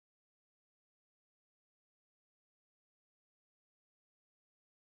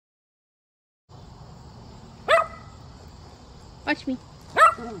Watch me.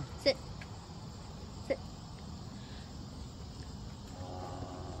 Sit. Sit.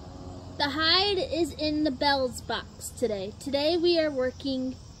 The hide is in the Bells box today. Today we are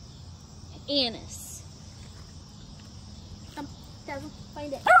working Anise. Come, Dazzle,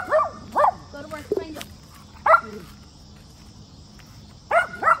 find it. Go to work, find it.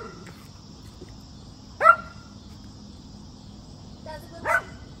 Dazzle, go to work,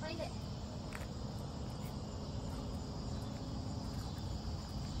 find it.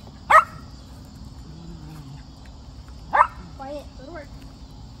 Quiet, go to work.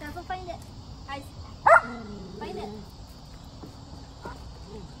 Dazzle, find it. Eyes. Find it.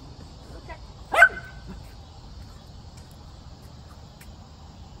 Okay.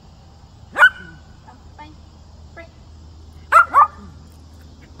 Come, find. Break.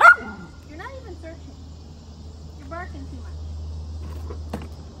 You're not even searching. You're barking too much.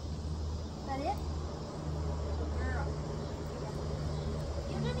 Is that it? Good girl.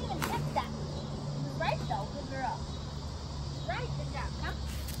 You didn't even check that. It was right though. Good girl. Right, good job. Come.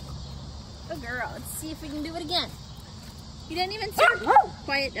 Good girl. Let's see if we can do it again. You didn't even search.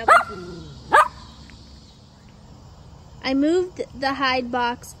 Quiet, Double. I moved the hide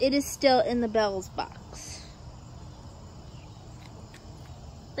box. It is still in the Bells box.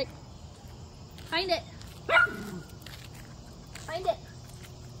 Like, find it. Find it.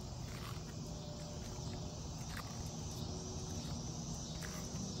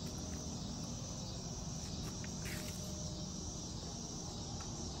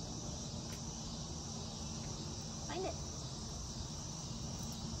 Find it.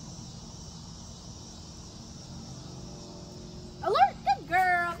 Alert! Good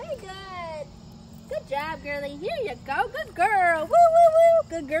girl. Very good. Good job, girlie. Here you go. Good girl. Woo, woo, woo.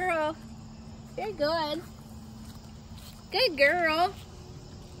 Good girl. Very good. Good girl.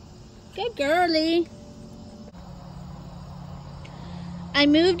 Good girlie. I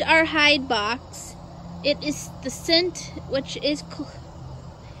moved our hide box. It is the scent, which is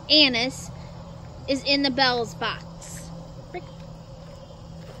Anise, is in the Bells box. Frick.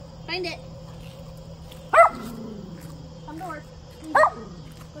 Find it. Come to work.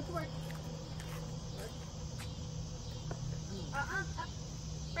 Go to work.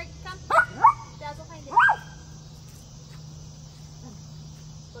 Frick, come. Dazzle, find it.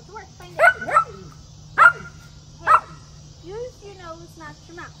 Go to work. Find it. Hey, use your nose, not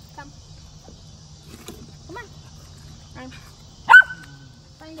your mouth. Come. Come on. Run.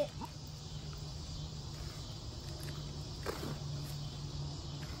 Find it.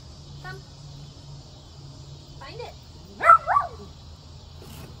 Come. Find it.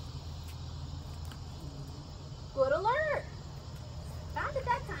 Good alert. Found it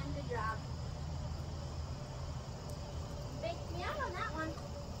that time. Good job. Fake me out on that one.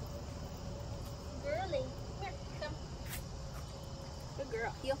 Girly. Here, come. Good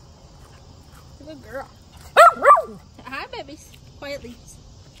girl. Heel. Good girl. Hi, babies. Quietly.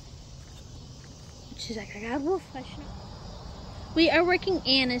 She's like, I got a wolf. I should know. We are working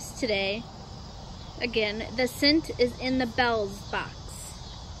Anise today. Again, the scent is in the Bells box.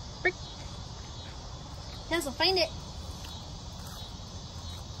 Frick. Dazzle, find it.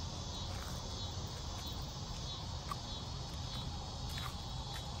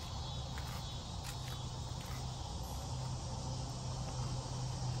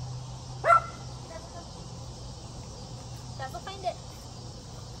 Dazzle, find it.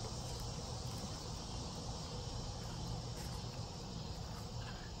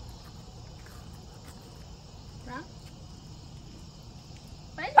 Huh?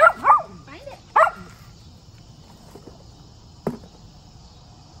 Find it. Find it.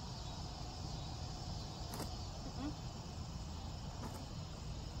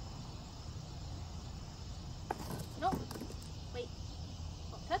 Nope. Wait.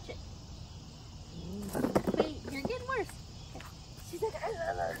 Don't touch it. Wait, you're getting worse. Okay. She's like,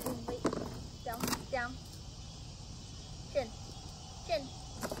 wait. Down, down. Chin. Chin.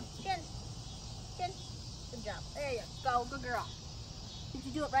 Chin. Chin. Good job. There you go. Good girl. Did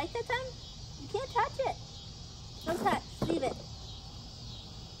you do it right that time? You can't touch it. Don't touch. Leave it.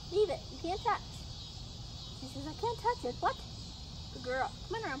 Leave it. You can't touch. She says, I can't touch it. What? Good girl.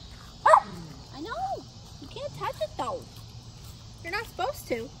 Come on around. I know. You can't touch it though. You're not supposed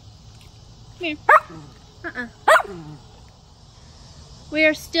to. Come here. We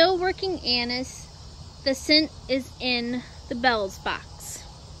are still working Anise. The scent is in the Bells box.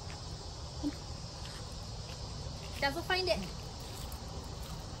 Dazzle, find it.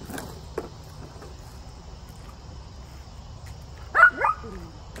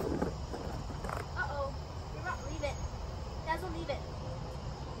 Uh-oh. You're not. Leave it. Dazzle, leave it.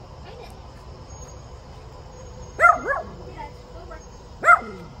 Find it. Yes, go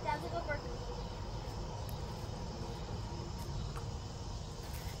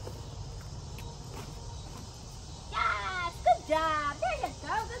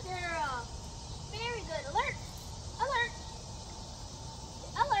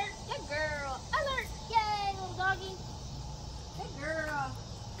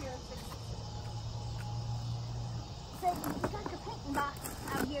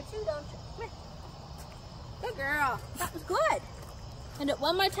here too, don't you? Come here. Good girl. That was good. And do it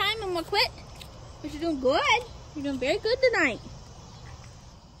one more time and we'll quit. But you're doing good. You're doing very good tonight.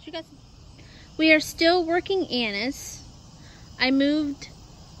 You got some. We are still working Anise. I moved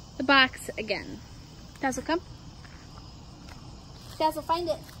the box again. Dazzle, come. Dazzle, find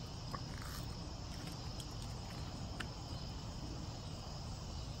it.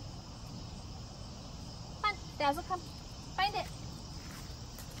 Come on, Dazzle, come. Find it.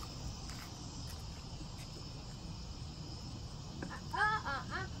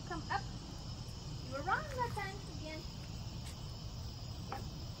 Come up. You were wrong that time again. Yep.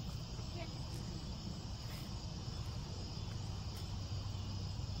 Here.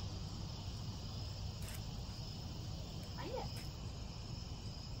 Find it.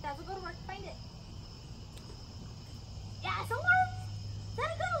 Dazzle, go to work. Find it. Yes, alert! Is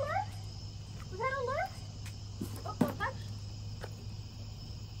that a good alert? Was that alert? Oh, don't touch.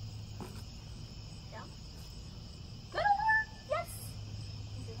 Down. Good alert! Yes!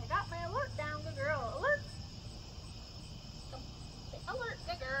 He says, I got my alert down. Good girl. Alert! Go. Say, alert.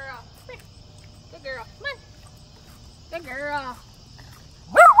 Good girl. Come here. Good girl. Come on. Good girl.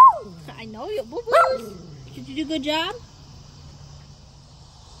 Woo! I know you. Woo woo. Did you do a good job?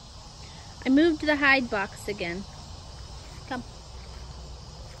 I moved the hide box again. Come.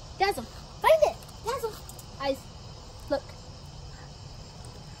 Dazzle, find it. Dazzle. Eyes. Look.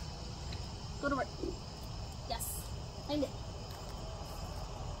 Go to work. Yes. Find it.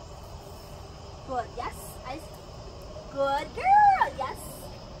 Good. Yes. Eyes. Good girl. Yes.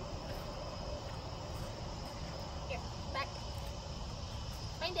 Here. Back.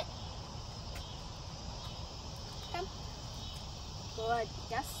 Find it. Come. Good.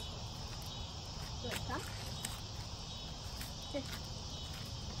 Yes. Good, huh? Good.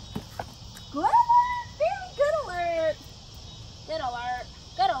 Good alert! Very good alert! Good alert.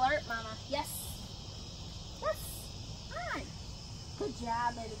 Good alert, Mama. Yes. Yes. Hi. Good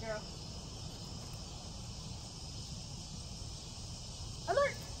job, baby girl.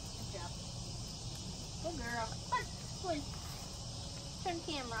 Alert. Good job. Good girl. Come on. Go in. Turn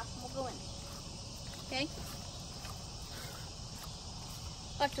the camera off and we'll go in. Okay?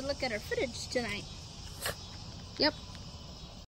 We'll have to look at our footage tonight.